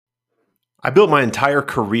I built my entire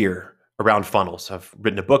career around funnels. I've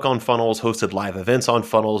written a book on funnels, hosted live events on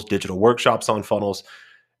funnels, digital workshops on funnels.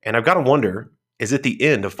 And I've got to wonder, is it the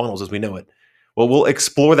end of funnels as we know it? Well, we'll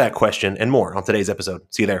explore that question and more on today's episode.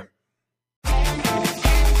 See you there.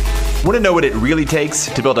 Want to know what it really takes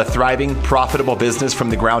to build a thriving, profitable business from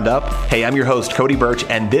the ground up? Hey, I'm your host, Cody Birch,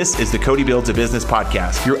 and this is the Cody Builds a Business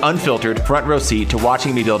podcast, your unfiltered front row seat to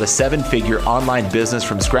watching me build a seven-figure online business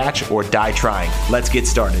from scratch or die trying. Let's get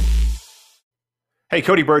started. Hey,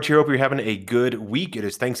 Cody Birch here. Hope you're having a good week. It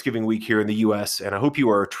is Thanksgiving week here in the U.S., and I hope you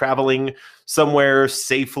are traveling somewhere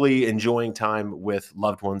safely, enjoying time with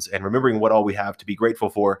loved ones, and remembering what all we have to be grateful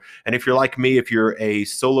for. And if you're like me, if you're a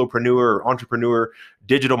solopreneur or entrepreneur,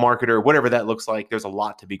 digital marketer, whatever that looks like, there's a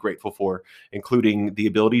lot to be grateful for, including the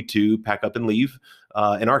ability to pack up and leave.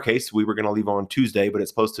 In our case, we were going to leave on Tuesday, but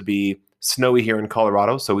it's supposed to be snowy here in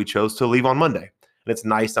Colorado, so we chose to leave on Monday. And it's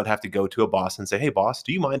nice not to have to go to a boss and say, hey, boss,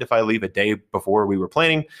 do you mind if I leave a day before we were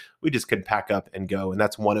planning? We just could pack up and go. And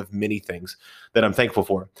that's one of many things that I'm thankful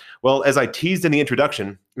for. Well, as I teased in the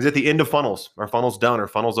introduction, is at the end of funnels. Are funnels done? Are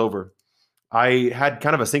funnels over? I had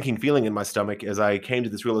kind of a sinking feeling in my stomach as I came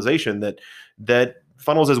to this realization that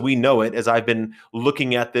funnels as we know it, as I've been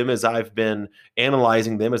looking at them, as I've been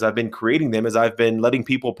analyzing them, as I've been creating them, as I've been letting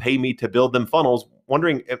people pay me to build them funnels,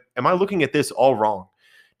 wondering, am I looking at this all wrong?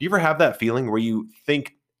 Do you ever have that feeling where you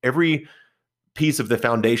think every piece of the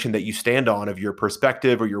foundation that you stand on of your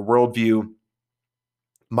perspective or your worldview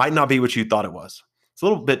might not be what you thought it was? It's a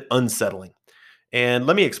little bit unsettling. And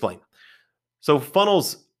let me explain. So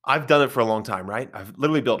funnels, I've done it for a long time, right? I've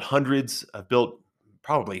literally built hundreds. I've built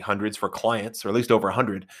probably hundreds for clients, or at least over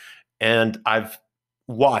 100. And I've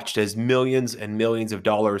watched as millions and millions of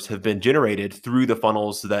dollars have been generated through the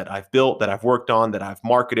funnels that I've built, that I've worked on, that I've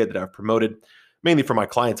marketed, that I've promoted. Mainly for my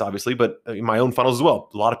clients, obviously, but in my own funnels as well.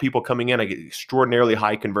 A lot of people coming in, I get extraordinarily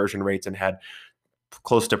high conversion rates and had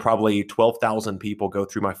close to probably 12,000 people go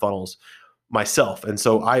through my funnels myself. And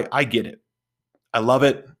so I get it. I love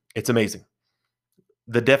it. It's amazing.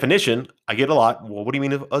 The definition, I get a lot. Well, what do you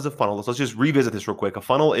mean as a funnel? Let's just revisit this real quick. A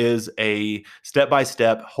funnel is a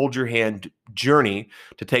step-by-step, hold your hand journey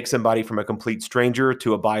to take somebody from a complete stranger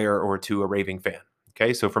to a buyer or to a raving fan.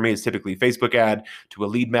 Okay, so for me, it's typically Facebook ad to a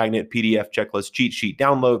lead magnet, PDF, checklist, cheat sheet,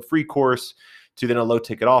 download, free course, to then a low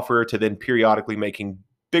ticket offer, to then periodically making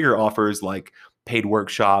bigger offers like paid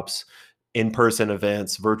workshops, in-person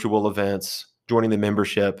events, virtual events, joining the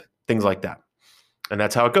membership, things like that. And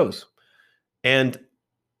that's how it goes. And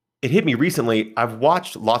it hit me recently. I've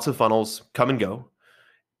watched lots of funnels come and go,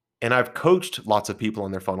 and I've coached lots of people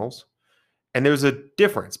on their funnels. And there's a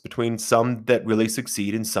difference between some that really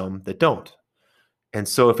succeed and some that don't. And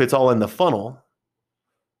so if it's all in the funnel,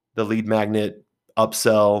 the lead magnet,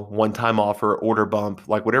 upsell, one-time offer, order bump,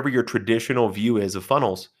 like whatever your traditional view is of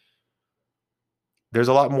funnels, there's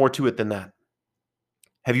a lot more to it than that.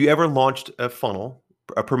 Have you ever launched a funnel,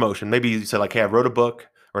 a promotion? Maybe you said like, hey, I wrote a book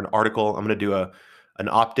or an article. I'm going to do an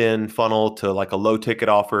opt-in funnel to like a low ticket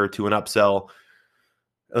offer to an upsell.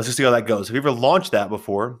 Let's just see how that goes. Have you ever launched that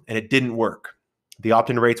before and it didn't work? The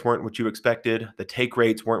opt-in rates weren't what you expected. The take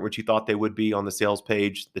rates weren't what you thought they would be on the sales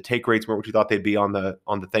page. The take rates weren't what you thought they'd be on the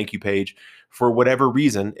thank you page. For whatever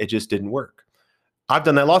reason, it just didn't work. I've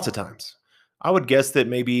done that lots of times. I would guess that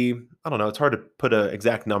maybe, I don't know, it's hard to put an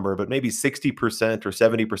exact number, but maybe 60% or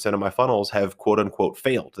 70% of my funnels have quote unquote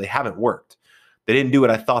failed. They haven't worked. They didn't do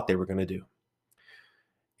what I thought they were going to do.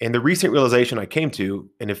 And the recent realization I came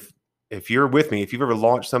to, and if you're with me, if you've ever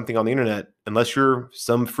launched something on the internet, unless you're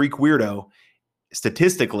some freak weirdo,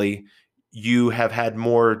 statistically, you have had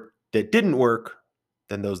more that didn't work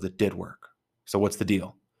than those that did work. So what's the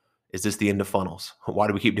deal? Is this the end of funnels? Why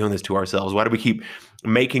do we keep doing this to ourselves? Why do we keep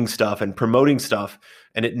making stuff and promoting stuff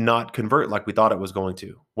and it not convert like we thought it was going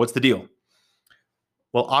to? What's the deal?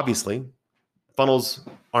 Well, obviously, funnels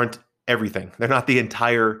aren't everything. They're not the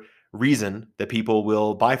entire reason that people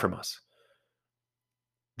will buy from us.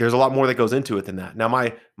 There's a lot more that goes into it than that. Now,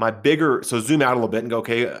 my bigger, so zoom out a little bit and go,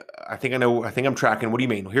 okay, I think I'm tracking. What do you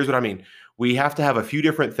mean? Well, here's what I mean. We have to have a few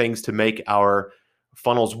different things to make our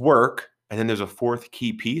funnels work. And then there's a fourth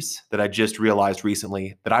key piece that I just realized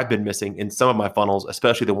recently that I've been missing in some of my funnels,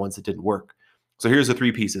 especially the ones that didn't work. So here's the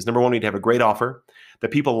three pieces. Number one, we need to have a great offer that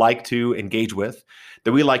people like to engage with,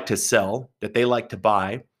 that we like to sell, that they like to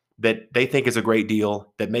buy, that they think is a great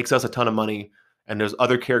deal, that makes us a ton of money. And there's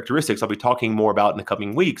other characteristics I'll be talking more about in the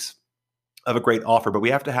coming weeks of a great offer, but we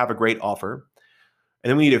have to have a great offer. And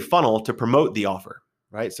then we need a funnel to promote the offer,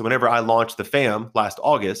 right? So whenever I launched the FAM last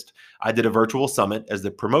August, I did a virtual summit as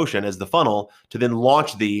the promotion, as the funnel to then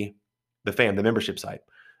launch the FAM, the membership site.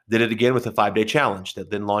 Did it again with a 5-day challenge that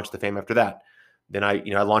then launched the FAM after that. Then I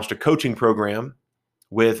launched a coaching program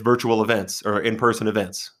with virtual events or in-person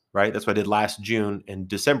events, right? That's what I did last June and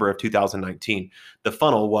December of 2019. The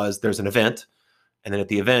funnel was there's an event, and then at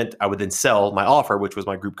the event, I would then sell my offer, which was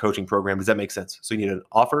my group coaching program. Does that make sense? So you need an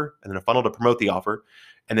offer and then a funnel to promote the offer,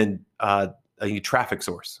 and then you need traffic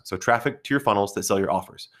source. So traffic to your funnels that sell your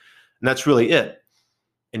offers. And that's really it.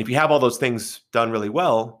 And if you have all those things done really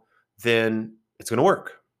well, then it's going to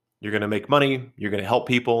work. You're going to make money. You're going to help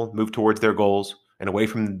people move towards their goals and away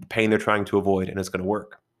from the pain they're trying to avoid, and it's going to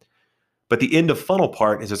work. But the end of funnel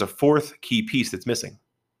part is there's a fourth key piece that's missing.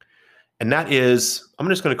 And that is, I'm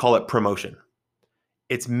just going to call it promotion.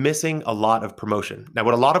 It's missing a lot of promotion. Now,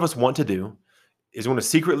 what a lot of us want to do is we want to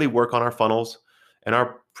secretly work on our funnels and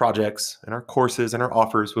our projects and our courses and our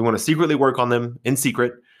offers. We want to secretly work on them in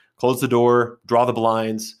secret, close the door, draw the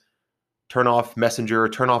blinds, turn off Messenger,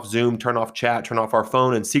 turn off Zoom, turn off chat, turn off our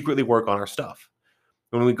phone, and secretly work on our stuff.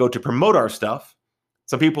 When we go to promote our stuff,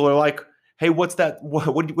 some people are like, hey, what's that?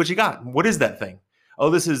 What you got? What is that thing? Oh,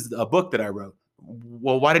 this is a book that I wrote.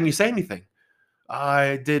 Well, why didn't you say anything?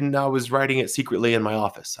 I didn't. I was writing it secretly in my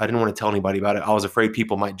office. I didn't want to tell anybody about it. I was afraid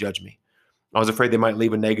people might judge me. I was afraid they might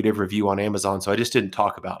leave a negative review on Amazon, so I just didn't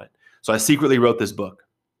talk about it. So I secretly wrote this book.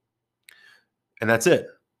 And that's it.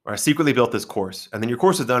 Or I secretly built this course. And then your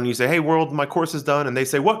course is done, and you say, hey, world, my course is done. And they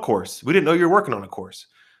say, what course? We didn't know you're working on a course.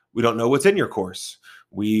 We don't know what's in your course.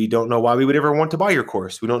 We don't know why we would ever want to buy your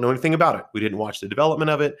course. We don't know anything about it. We didn't watch the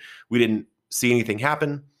development of it. We didn't see anything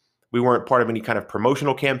happen. We weren't part of any kind of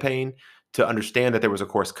promotional campaign to understand that there was a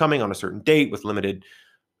course coming on a certain date with limited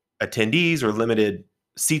attendees or limited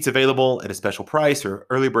seats available at a special price or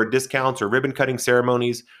early bird discounts or ribbon cutting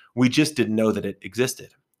ceremonies. We just didn't know that it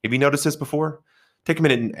existed. Have you noticed this before? Take a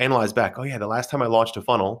minute and analyze back. Oh yeah, the last time I launched a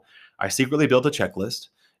funnel, I secretly built a checklist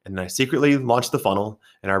and I secretly launched the funnel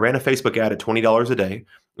and I ran a Facebook ad at $20 a day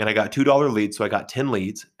and I got $2 leads. So I got 10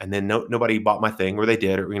 leads and then nobody bought my thing, or they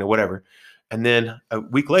did, or whatever. And then a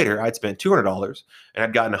week later I'd spent $200 and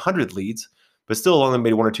I'd gotten 100 leads, but still only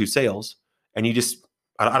made 1 or 2 sales. And you just,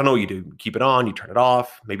 I don't know what you do. Keep it on, you turn it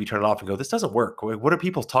off, maybe you turn it off and go, this doesn't work. What are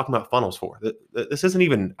people talking about funnels for? This isn't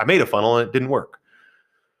even, I made a funnel and it didn't work.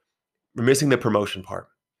 We're missing the promotion part.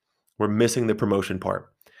 We're missing the promotion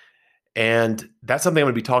part. And that's something I'm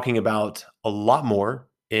going to be talking about a lot more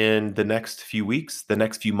in the next few weeks, the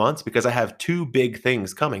next few months, because I have 2 big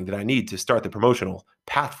things coming that I need to start the promotional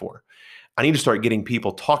path for. I need to start getting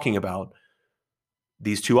people talking about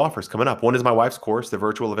these 2 offers coming up. One is my wife's course, the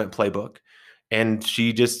Virtual Event Playbook. And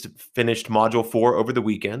she just finished module 4 over the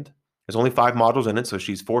weekend. There's only 5 modules in it, so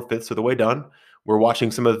she's 4/5 of the way done. We're watching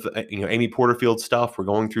some of Amy Porterfield's stuff. We're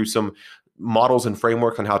going through some models and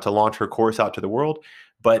frameworks on how to launch her course out to the world.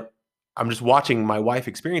 But I'm just watching my wife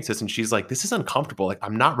experience this, and she's like, this is uncomfortable. Like,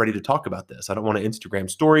 I'm not ready to talk about this. I don't want to Instagram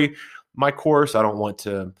story my course. I don't want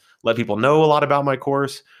to let people know a lot about my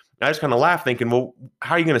course. And I just kind of laugh thinking, well,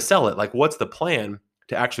 how are you going to sell it? Like, what's the plan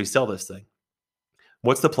to actually sell this thing?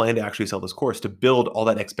 What's the plan to actually sell this course, to build all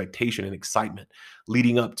that expectation and excitement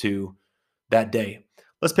leading up to that day?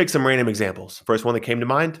 Let's pick some random examples. First one that came to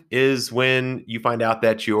mind is when you find out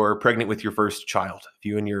that you're pregnant with your first child. If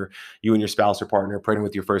you and your spouse or partner are pregnant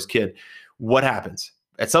with your first kid, what happens?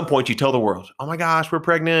 At some point, you tell the world, oh my gosh, we're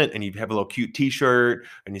pregnant. And you have a little cute t-shirt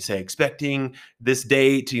and you say, expecting this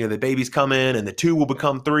date, the baby's coming and the 2 will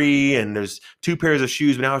become 3. And there's 2 pairs of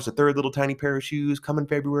shoes, but now there's a 3rd little tiny pair of shoes coming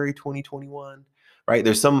February 2021, right?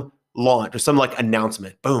 There's some launch or some like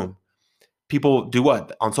announcement, boom. People do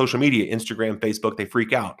what? On social media, Instagram, Facebook, they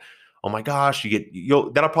freak out. Oh my gosh,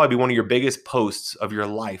 that'll probably be one of your biggest posts of your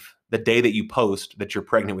life, the day that you post that you're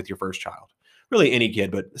pregnant with your first child. Really any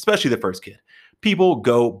kid, but especially the first kid. People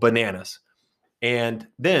go bananas. And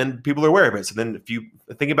then people are aware of it. So then if you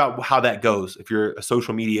think about how that goes, if you're a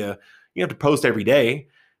social media, you have to post every day,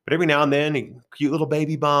 but every now and then, a cute little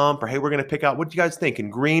baby bump, or hey, we're going to pick out, what do you guys think? In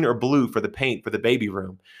green or blue for the paint for the baby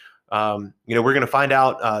room? We're going to find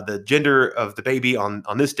out the gender of the baby on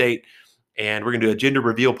this date, and we're going to do a gender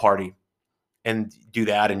reveal party and do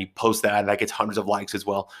that. And you post that, and that gets hundreds of likes as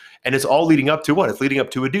well. And it's all leading up to what? It's leading up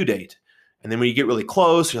to a due date. And then when you get really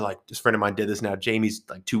close, you're like, this friend of mine did this now. Jamie's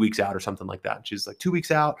like 2 weeks out or something like that. She's like 2 weeks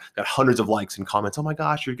out, got hundreds of likes and comments. Oh my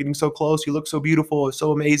gosh, you're getting so close. You look so beautiful. It's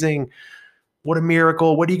so amazing. What a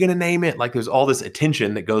miracle. What are you going to name it? Like, there's all this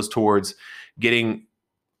attention that goes towards getting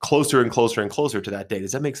closer and closer and closer to that date.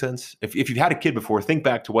 Does that make sense? If you've had a kid before, think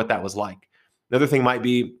back to what that was like. Another thing might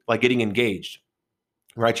be like getting engaged,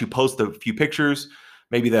 right? You post a few pictures.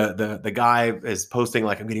 Maybe the guy is posting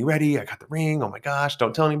like, I'm getting ready. I got the ring. Oh my gosh,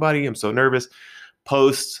 don't tell anybody. I'm so nervous.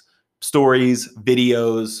 Posts, stories,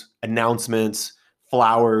 videos, announcements,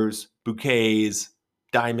 flowers, bouquets,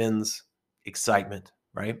 diamonds, excitement,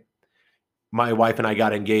 right? My wife and I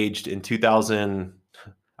got engaged in 2000,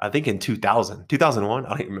 I think in 2001, I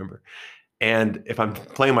don't even remember. And if I'm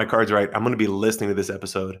playing my cards right, I'm going to be listening to this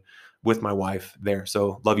episode with my wife there.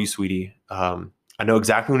 So love you, sweetie. I know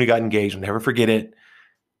exactly when we got engaged. I'll never forget it.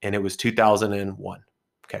 And it was 2001.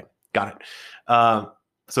 Okay, got it.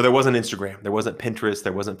 So there wasn't Instagram. There wasn't Pinterest.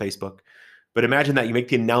 There wasn't Facebook. But imagine that you make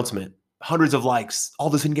the announcement, hundreds of likes, all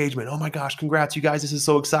this engagement. Oh my gosh, congrats, you guys. This is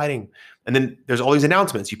so exciting. And then there's all these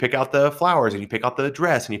announcements. You pick out the flowers and you pick out the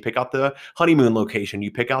dress and you pick out the honeymoon location.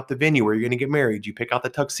 You pick out the venue where you're going to get married. You pick out the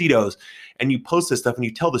tuxedos and you post this stuff and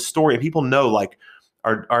you tell the story. And people know like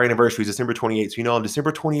our anniversary is December 28th. So you know on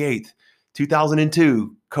December 28th,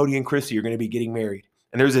 2002, Cody and Christy are going to be getting married.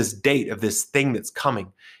 And there's this date of this thing that's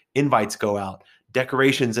coming. Invites go out,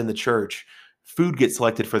 decorations in the church, food gets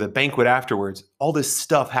selected for the banquet afterwards. All this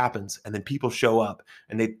stuff happens. And then people show up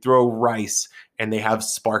and they throw rice and they have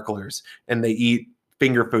sparklers and they eat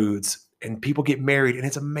finger foods and people get married. And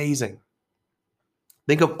it's amazing.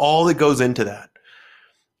 Think of all that goes into that.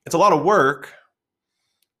 It's a lot of work.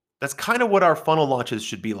 That's kind of what our funnel launches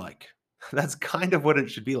should be like. That's kind of what it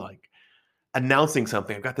should be like. Announcing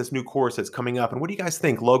something. I've got this new course that's coming up. And what do you guys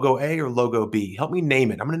think? Logo A or logo B? Help me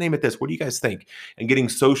name it. I'm going to name it this. What do you guys think? And getting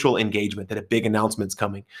social engagement, that a big announcement's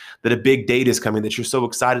coming, that a big date is coming, that you're so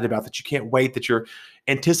excited about, that you can't wait, that you're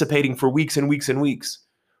anticipating for weeks and weeks and weeks.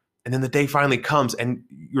 And then the day finally comes and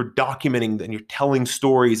you're documenting and you're telling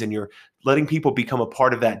stories and you're letting people become a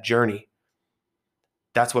part of that journey.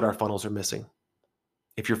 That's what our funnels are missing.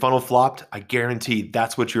 If your funnel flopped, I guarantee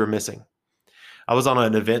that's what you're missing. I was on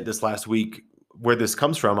an event this last week where this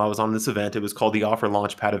comes from. I was on this event. It was called the Offer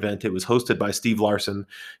Launchpad event. It was hosted by Steve Larson.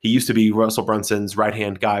 He used to be Russell Brunson's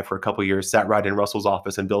right-hand guy for a couple of years, sat right in Russell's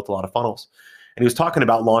office and built a lot of funnels. And he was talking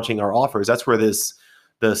about launching our offers. That's where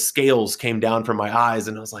the scales came down from my eyes.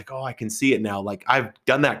 And I was like, oh, I can see it now. Like I've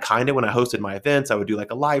done that kind of when I hosted my events. I would do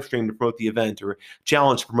like a live stream to promote the event or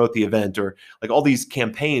challenge to promote the event or like all these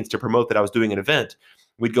campaigns to promote that I was doing an event.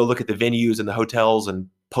 We'd go look at the venues and the hotels and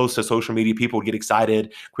post to social media. People would get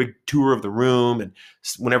excited, quick tour of the room. And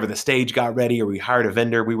whenever the stage got ready or we hired a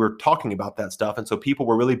vendor, we were talking about that stuff. And so people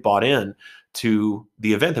were really bought in to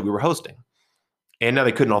the event that we were hosting. And now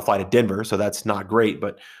they couldn't all fly to Denver, so that's not great.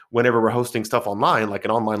 But whenever we're hosting stuff online, like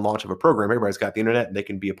an online launch of a program, everybody's got the internet and they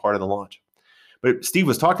can be a part of the launch. But Steve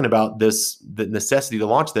was talking about this, the necessity to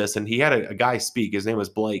launch this. And he had a guy speak. His name was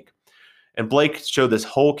Blake. And Blake showed this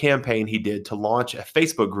whole campaign he did to launch a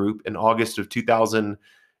Facebook group in August of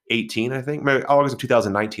 2018, I think, maybe August of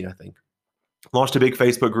 2019, I think. Launched a big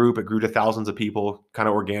Facebook group. It grew to thousands of people kind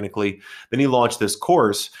of organically. Then he launched this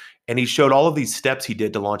course and he showed all of these steps he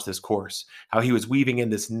did to launch this course, how he was weaving in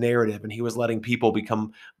this narrative and he was letting people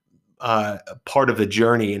become part of the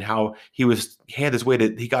journey and how he had this way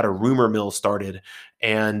he got a rumor mill started.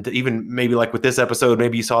 And even maybe like with this episode,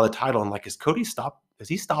 maybe you saw the title and like, is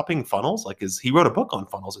he stopping funnels? Like, he wrote a book on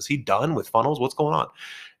funnels. Is he done with funnels? What's going on?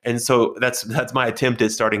 And so that's my attempt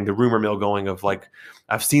at starting the rumor mill going of like,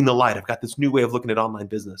 I've seen the light. I've got this new way of looking at online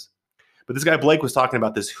business. But this guy Blake was talking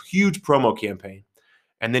about this huge promo campaign.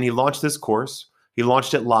 And then he launched this course. He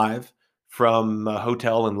launched it live from a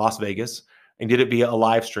hotel in Las Vegas and did it via a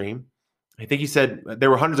live stream. I think he said there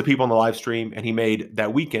were hundreds of people on the live stream and he made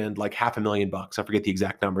that weekend like $500,000. I forget the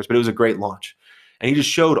exact numbers, but it was a great launch. And he just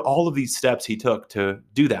showed all of these steps he took to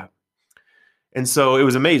do that. And so it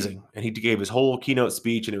was amazing. And he gave his whole keynote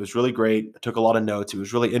speech and it was really great. I took a lot of notes. It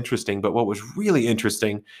was really interesting. But what was really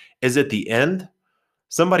interesting is at the end,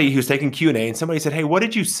 somebody who's taking Q&A and somebody said, hey, what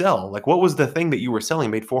did you sell? Like, what was the thing that you were selling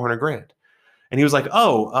made $400,000? And he was like, it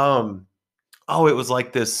was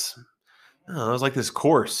like this. It was like this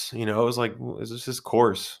course, it was like, is this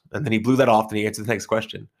course? And then he blew that off and he answered the next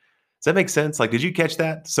question. Does that make sense? Like, did you catch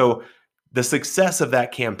that? So the success of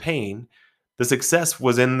that campaign, the success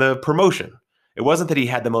was in the promotion. It wasn't that he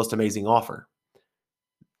had the most amazing offer.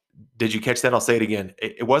 Did you catch that? I'll say it again.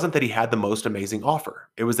 It wasn't that he had the most amazing offer.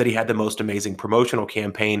 It was that he had the most amazing promotional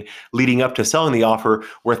campaign leading up to selling the offer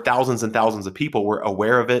where thousands and thousands of people were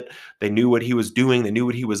aware of it. They knew what he was doing. They knew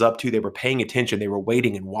what he was up to. They were paying attention. They were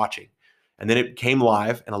waiting and watching. And then it came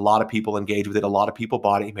live and a lot of people engaged with it. A lot of people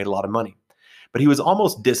bought it. He made a lot of money. But he was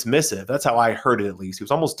almost dismissive. That's how I heard it, at least. He was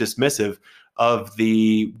almost dismissive of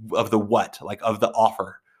the what, like of the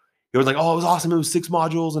offer. It was like, oh, it was awesome. It was 6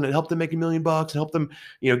 modules and it helped them make $1 million and helped them,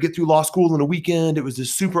 get through law school in a weekend. It was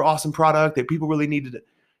this super awesome product that people really needed.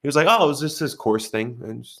 He was like, oh, it was just this course thing.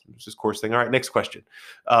 And it's this course thing. All right, next question.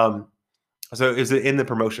 So is it in the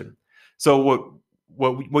promotion? So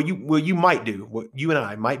what you might do, what you and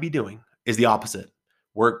I might be doing is the opposite.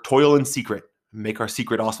 Work, toil in secret, make our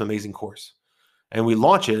secret, awesome, amazing course. and we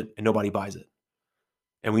launch it and nobody buys it.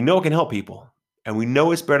 And we know it can help people, and we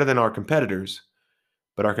know it's better than our competitors,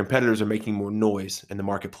 but our competitors are making more noise in the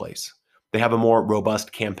marketplace. They have a more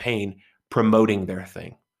robust campaign promoting their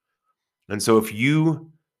thing. And so if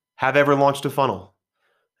you have ever launched a funnel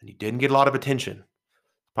and you didn't get a lot of attention,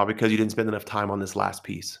 probably because you didn't spend enough time on this last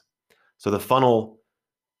piece. So the funnel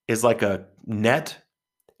is like a net,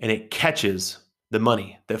 and it catches the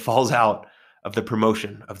money that falls out of the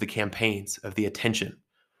promotion, of the campaigns, of the attention.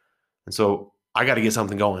 And so I got to get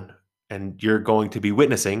something going. And you're going to be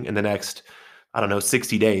witnessing in the next,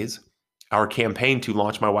 60 days, our campaign to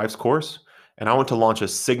launch my wife's course. And I want to launch a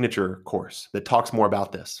signature course that talks more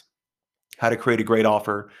about this: how to create a great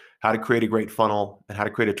offer, how to create a great funnel, and how to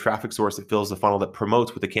create a traffic source that fills the funnel that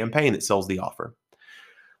promotes with a campaign that sells the offer.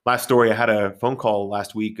 Last story, I had a phone call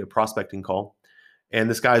last week, a prospecting call, and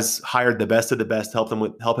this guy's hired the best of the best to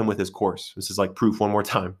help him with his course. This is like proof one more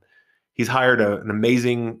time. He's hired an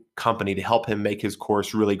amazing company to help him make his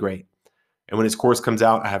course really great. And when his course comes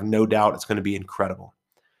out, I have no doubt it's going to be incredible.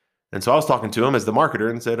 And so I was talking to him as the marketer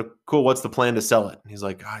and said, cool, what's the plan to sell it? And he's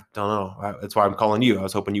like, I don't know. That's why I'm calling you. I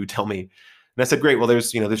was hoping you would tell me. And I said, great. Well,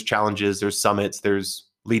 there's challenges, there's summits, there's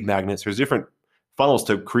lead magnets, there's different funnels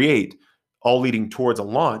to create, all leading towards a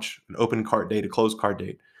launch, an open cart date, a closed cart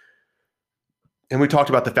date. And we talked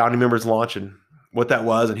about the founding members launch and what that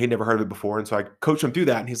was, and he'd never heard of it before. And so I coached him through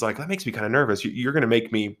that. And he's like, that makes me kind of nervous. You're going to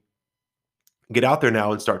make me get out there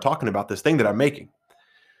now and start talking about this thing that I'm making.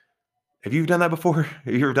 Have you done that before?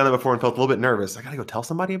 Have you ever done that before and felt a little bit nervous? I got to go tell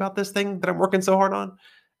somebody about this thing that I'm working so hard on?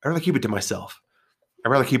 I'd rather keep it to myself.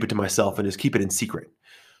 And just keep it in secret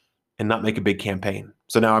and not make a big campaign.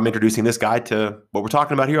 So now I'm introducing this guy to what we're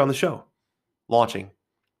talking about here on the show: launching,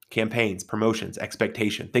 campaigns, promotions,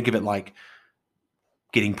 expectation. Think of it like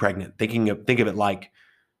getting pregnant. Think of it like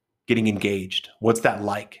getting engaged. What's that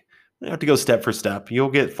like? You have to go step for step. You'll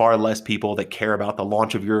get far less people that care about the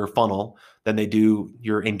launch of your funnel than they do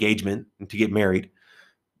your engagement to get married.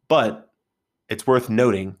 But it's worth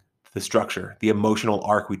noting the structure, the emotional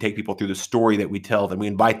arc we take people through, the story that we tell them. We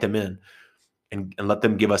invite them in and let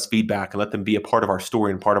them give us feedback and let them be a part of our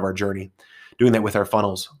story and part of our journey. Doing that with our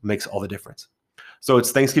funnels makes all the difference. So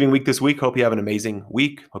it's Thanksgiving week this week. Hope you have an amazing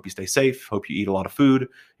week. Hope you stay safe. Hope you eat a lot of food.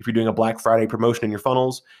 If you're doing a Black Friday promotion in your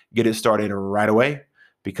funnels, get it started right away,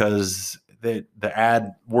 because the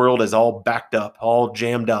ad world is all backed up, all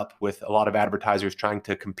jammed up with a lot of advertisers trying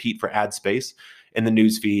to compete for ad space in the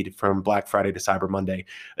news feed from Black Friday to Cyber Monday,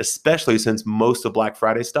 especially since most of Black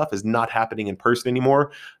Friday stuff is not happening in person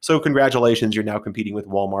anymore. So congratulations, you're now competing with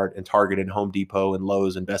Walmart and Target and Home Depot and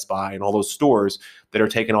Lowe's and Best Buy and all those stores that are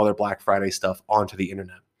taking all their Black Friday stuff onto the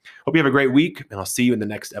internet. Hope you have a great week, and I'll see you in the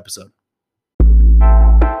next episode.